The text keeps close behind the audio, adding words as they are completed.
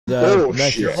the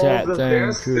message shit. chat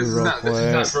thing too real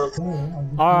quick.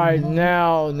 Alright,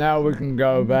 now we can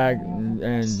go back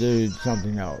and do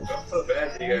something else.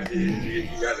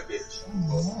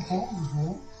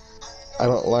 I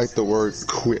don't like the word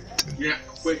quit. Yeah,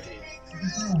 quitting.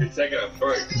 You're taking a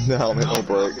break. No, make no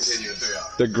breaks.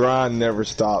 The grind never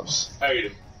stops.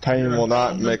 Pain will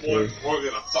not make me. More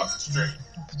than a fucking string.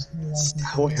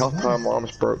 Holy health time, my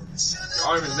arm's broke.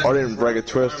 I didn't break it,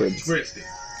 twisted.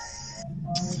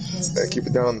 Yeah, keep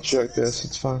it down on the check this,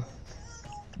 it's fine.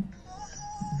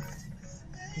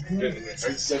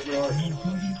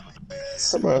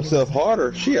 Hurt myself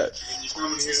harder, shit.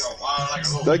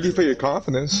 Thank you for your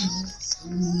confidence.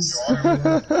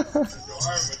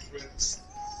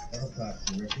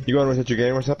 You going to reset your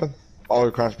game or something? Oh,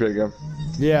 your Crash Speed again.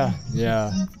 Yeah.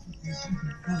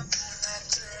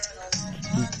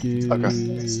 Okay.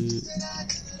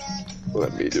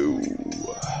 Let me do.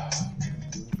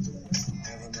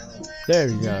 There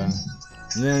we go.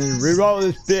 And then reroll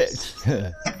this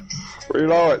bitch.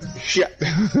 Reload it. Shit.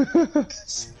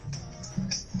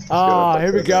 Oh,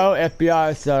 here we go.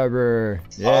 FBI server.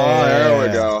 Yeah. Oh, there we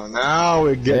go. Now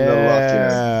we're getting the luck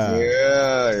in.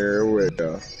 Yeah, here we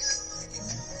go.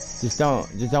 Just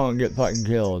don't get fucking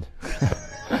killed.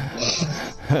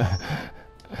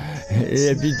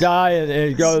 If you die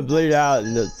and go to bleed out,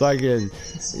 and fucking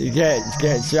you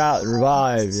can't shout and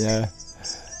revive, you know.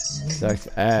 Sucks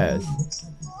ass.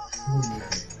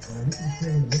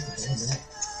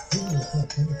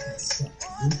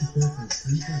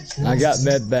 I got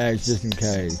med bags just in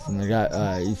case, and I got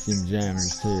ECM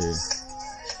jammers too.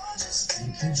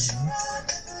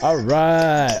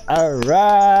 Alright,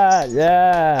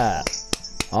 yeah.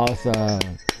 Awesome.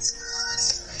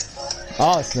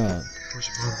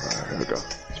 There we go.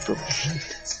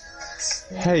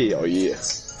 Hey, oh yeah.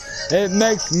 It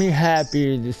makes me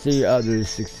happy to see others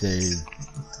succeed.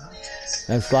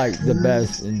 That's like the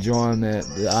best enjoyment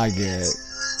that I get.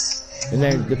 It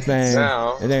ain't the fame,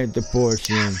 it ain't the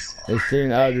fortune. It's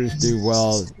seeing others do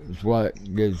well is what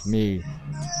gives me,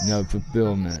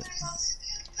 fulfillment.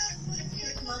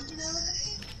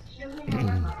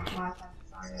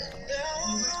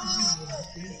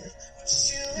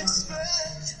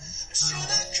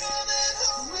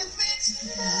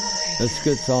 That's a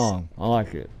good song. I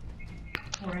like it.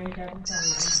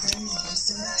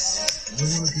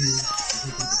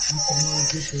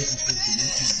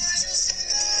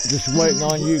 Just waiting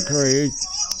on you, Craig.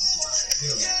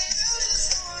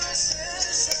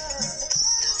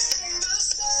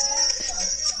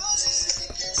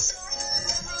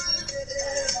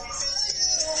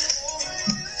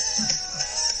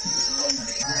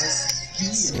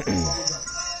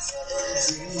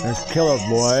 Let's kill it,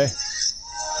 boy.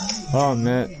 Oh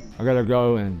man, I gotta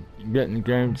go and get in the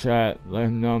game chat, let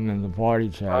him know I'm in the party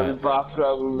chat. I'll be back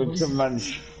with some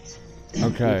lunch.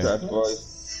 Okay.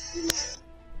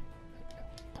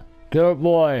 Killer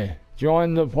boy,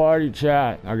 join the party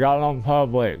chat. I got it on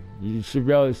public. You should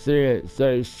be able to see it. It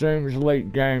says Streamers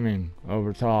Elite Gaming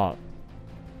over top.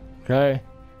 Okay?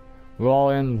 We're all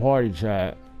in the party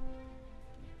chat.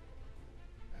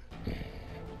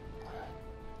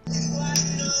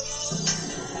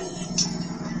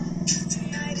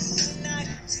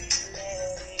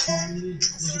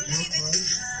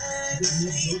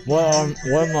 What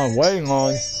am I waiting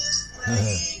on?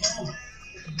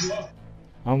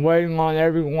 I'm waiting on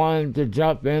everyone to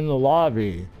jump in the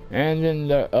lobby and in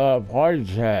the party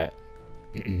chat.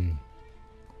 Here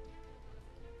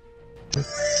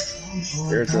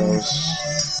it goes.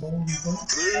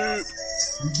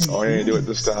 Oh, he didn't do it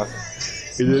this time.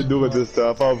 He didn't do it this time.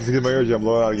 I thought I was getting my eardrum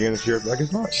blown out again this year, but I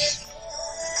guess not.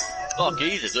 Oh,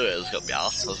 easy to do it. I just got my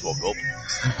ass. I just woke up.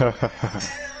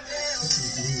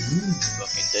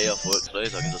 Fucking day off work today,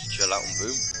 so I can just chill out and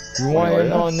boom. You want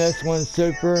in on this one,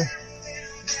 Super?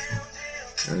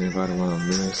 Anybody want to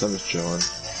minutes? I'm just chilling.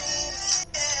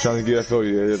 Trying to get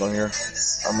affiliated on here.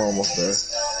 I'm almost there.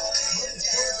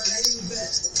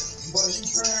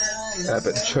 I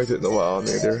haven't checked it in a while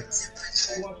neither.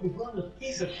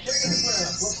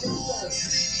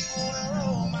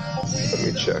 Let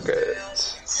me check it.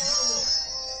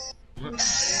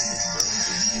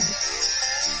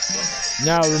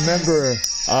 Now remember,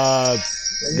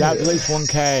 got at least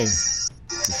 1K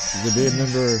to be a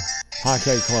member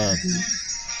Hockey Club.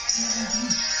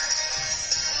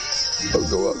 I'll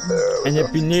go up there. And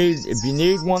if you need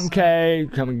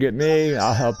 1K, come and get me.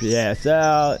 I'll help your ass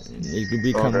out. You can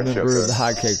become a member of the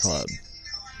Hockey Club.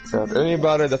 Yeah, if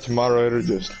anybody that's a moderator,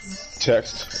 just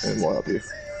text and we'll help you.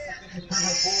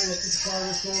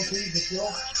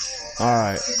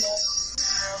 Alright.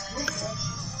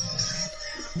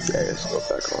 Yeah, let's go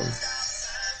back on.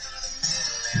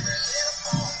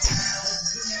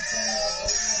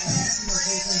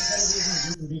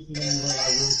 Yeah, I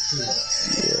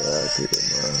did,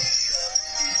 man.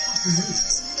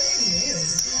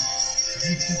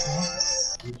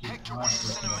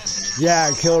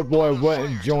 Yeah, Killer Boy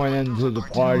wouldn't join into the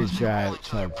party chat,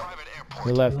 so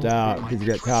he left out because he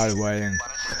got tired of waiting.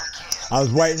 I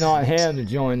was waiting on him to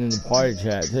join in the party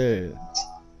chat too.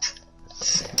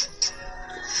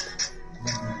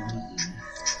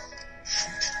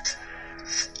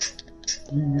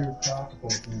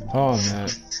 Oh man.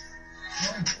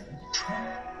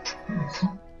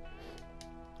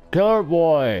 Killer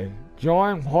Boy,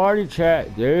 join party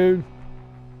chat, dude.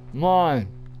 Come on.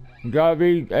 You gotta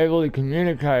be able to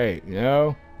communicate, you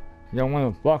know? You don't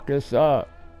wanna fuck this up.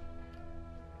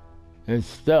 And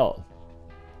stealth.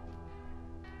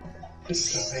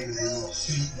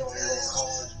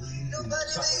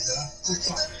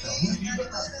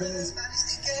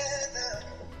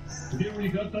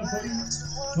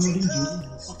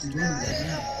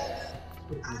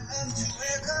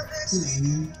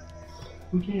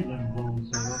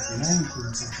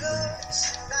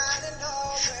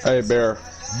 Hey, Bear.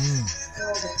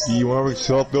 Do you want to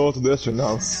self-build to this or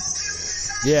no?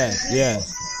 Yeah, yeah.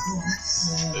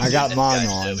 I got mine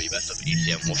on.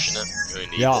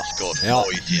 Yeah,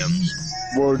 yeah.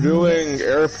 We're doing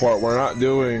airport. We're not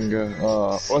doing.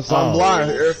 I'm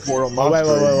blind airport on my wait.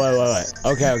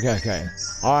 screen. Okay.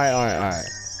 All right.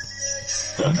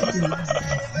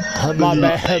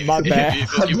 My bad.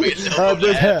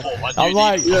 I'm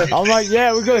like,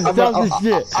 yeah, we're gonna stop this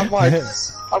shit.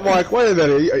 I'm like, wait a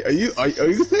minute. Are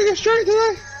you thinking straight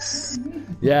today?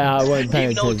 Yeah, I wasn't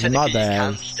paying attention. My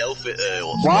bad.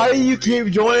 Why do you keep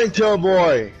joining, Kill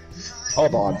Boy?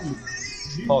 Hold on,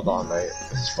 mate.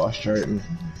 This is frustrating.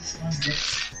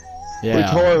 Yeah. We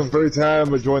told him 3 times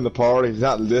to join the party. He's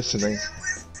not listening.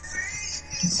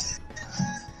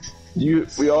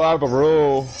 We all have a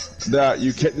rule that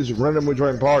you can't just randomly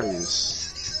join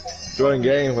parties. Join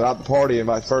games without the party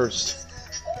invite first.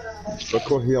 Of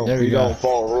course, he don't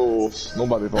follow rules.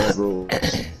 Nobody follows rules.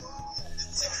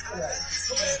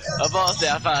 I'm about to say,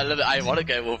 I love it. I want to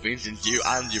get Wolverine since you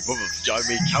and your brother join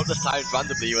me countless times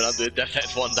randomly when I'm doing Death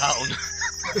X 1 down.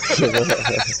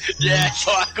 Yeah,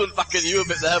 so I couldn't fucking you a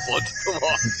bit there, bud. Come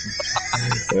on.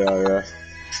 Yeah.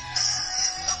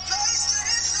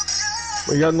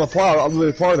 We got no part. I'm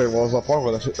really part of it. Well, I was not part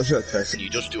of it. I should have texted. You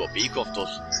just do what Beecroft does.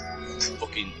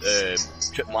 Fucking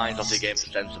trip mines off the game for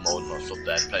sensor mode and stuff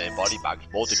there, playing body bags.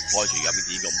 More to deploy you, I mean,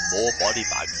 you got more body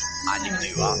bags, and you can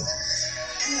do that.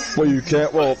 Well, you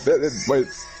can't. Well, wait.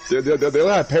 They don't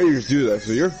have pages do that,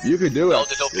 so you can do it. No,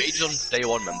 there's no pages on day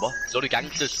one, remember? So the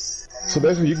gangsters. So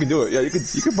basically, you can do it. Yeah, you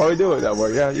could probably do it that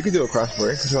way. Yeah, you can do a cross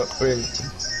break. I mean,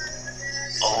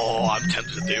 oh, I'm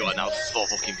tempted to do it now. This is for a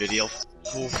fucking video.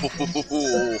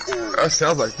 That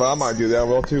sounds like fun. I might do that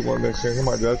well too one next thing. I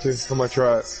might do that too. I might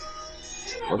try it.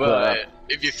 Well,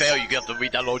 if you fail, you have to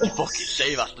re-download your fucking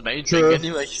save. That's the main thing,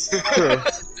 anyway. True.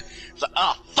 It's like,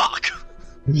 ah, fuck.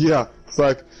 Yeah, it's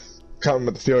like counting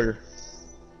with the failure.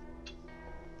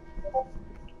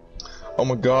 Oh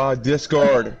my God,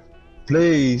 Discord,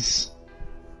 please.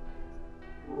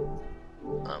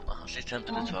 I'm actually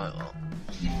tempted to try it out.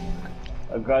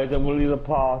 Guys, I'm gonna leave the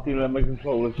party and let my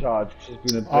controller charge.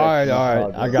 Alright,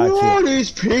 I got you. Who are these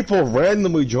people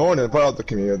randomly joining about the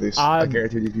communities? I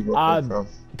guarantee these people are from.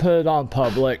 Put it on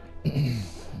public.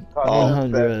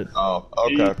 100. Oh,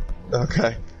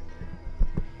 okay.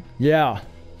 Yeah.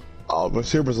 Oh, but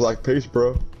Super's like, peace,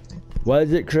 bro. What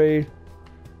is it, Creed?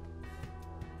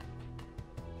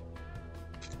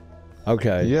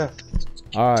 Okay. Yeah.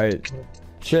 Alright.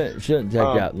 Shouldn't take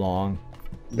that long.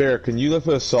 Bear, can you look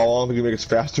for the song to make us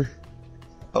faster?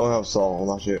 I don't have a song,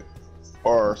 not yet.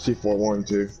 Or C4 1 and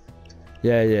 2.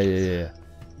 Yeah.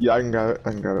 Yeah, I can got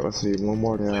it. Let's see, one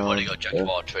more down. We've already got Jack of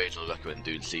all trades. I recommend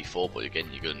doing C4, but again,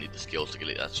 you're gonna need the skills to get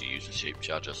it actually use the shape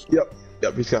chargers.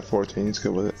 Yep, he's got 14. He's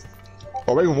good with it.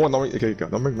 Oh, make him one. Okay, go.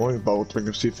 Don't make one both. Make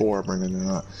him C4. Bring in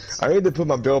that. I need to put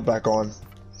my build back on.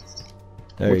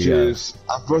 Which is,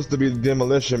 I'm supposed to be the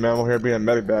demolition man. I'm here being a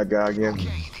medic bad guy again.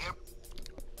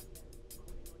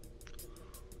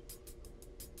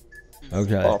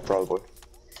 Okay. Oh, probably.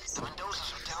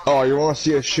 Oh, you want to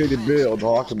see a shitty build?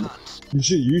 Oh,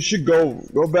 you should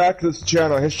go back to this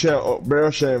channel, his channel, Bear,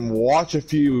 and watch a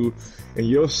few, and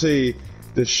you'll see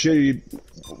the shitty.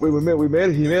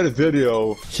 He made a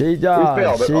video. She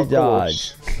died.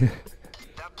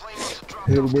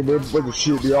 With the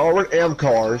shit, we all were AM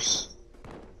cars,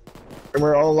 and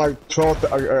we're all like 10,000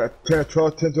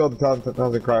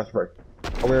 crash break,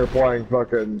 and we were playing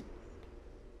fucking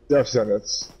death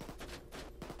sentence.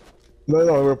 No,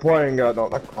 we were playing, no,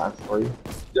 not Crime Spree.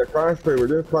 Yeah, Crime Spree, we're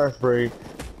doing Crime Spree,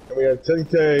 and we had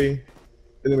 10K,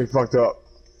 And then we fucked up.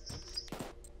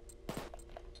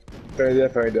 Fairy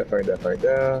death, fairy death, fairy death, fairy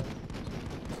death.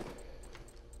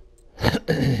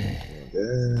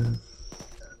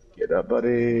 Get up,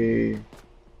 buddy.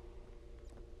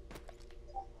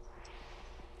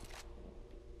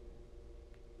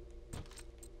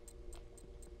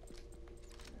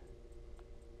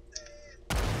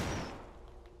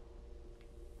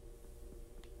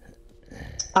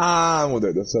 I'm with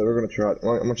it. That's it. We're gonna try it.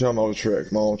 I'm gonna try my old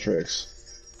tricks. My old tricks.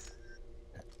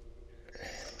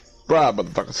 Bruh,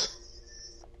 motherfuckers.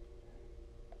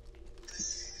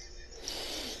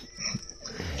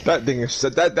 That thing is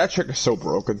that trick is so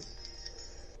broken.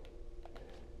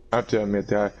 I have to admit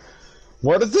that.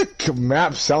 Why does the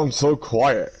map sound so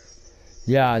quiet?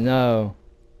 Yeah, I know.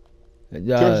 It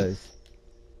does.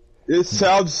 It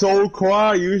sounds so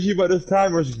quiet. Usually by this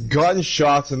time there's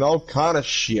gunshots and all kind of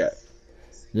shit.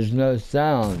 There's no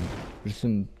sound. There's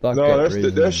some bucket No,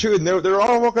 breathing. they're shooting. They're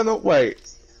all walking the way.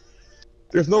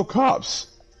 There's no cops.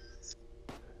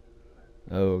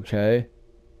 Okay.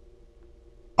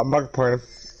 I'm not complaining.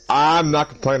 I'm not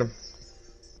complaining.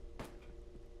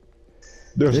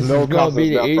 There's This no is gonna cops be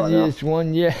the right now. easiest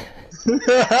one yet.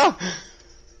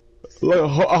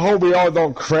 Look, I hope we all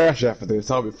don't crash after this.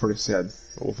 That'll be pretty sad.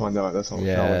 We'll find out. That's all.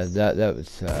 Yeah, that was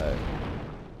sad.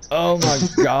 Oh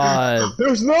my god.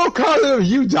 There's no cause of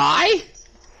you die.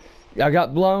 I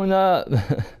got blown up.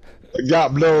 I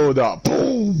got blown up.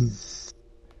 Boom.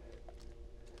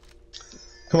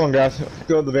 Come on, guys.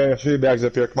 Go to the van. Show your bags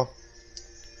up here. Come on.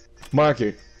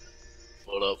 Mikey.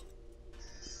 What up?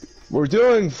 We're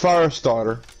doing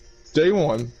Firestarter. Day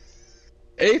 1.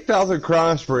 8,000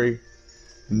 crime spree.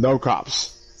 No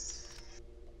cops.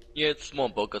 Yeah, it's a small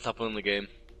bug that's happening in the game.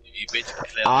 You basically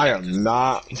fail. I am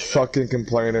not fucking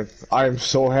complaining. I am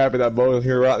so happy that Bo is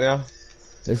here right now.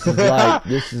 This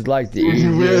is like the Easy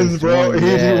easiest wins, bro. one Easy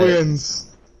yet. wins.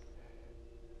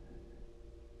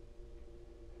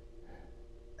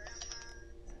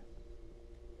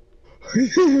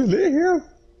 They here.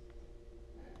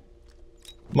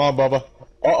 Come on, Bubba.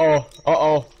 Uh-oh.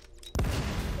 Uh-oh.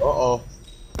 Uh-oh.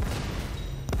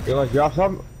 You like drop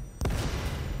something?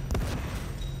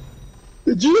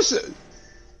 Did you just...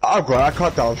 I'm glad I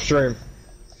caught that on stream.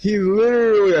 He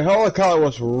literally, a helicopter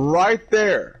was right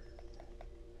there.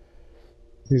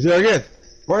 He's there again.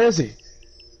 Where is he?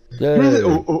 Dude,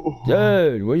 Oh.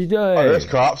 dude, what are you doing? Oh, there's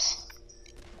cops.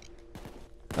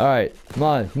 Alright, come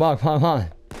on.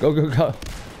 Go.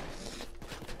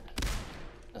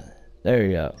 There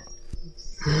you go.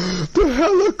 The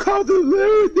helicopter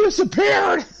literally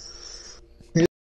disappeared.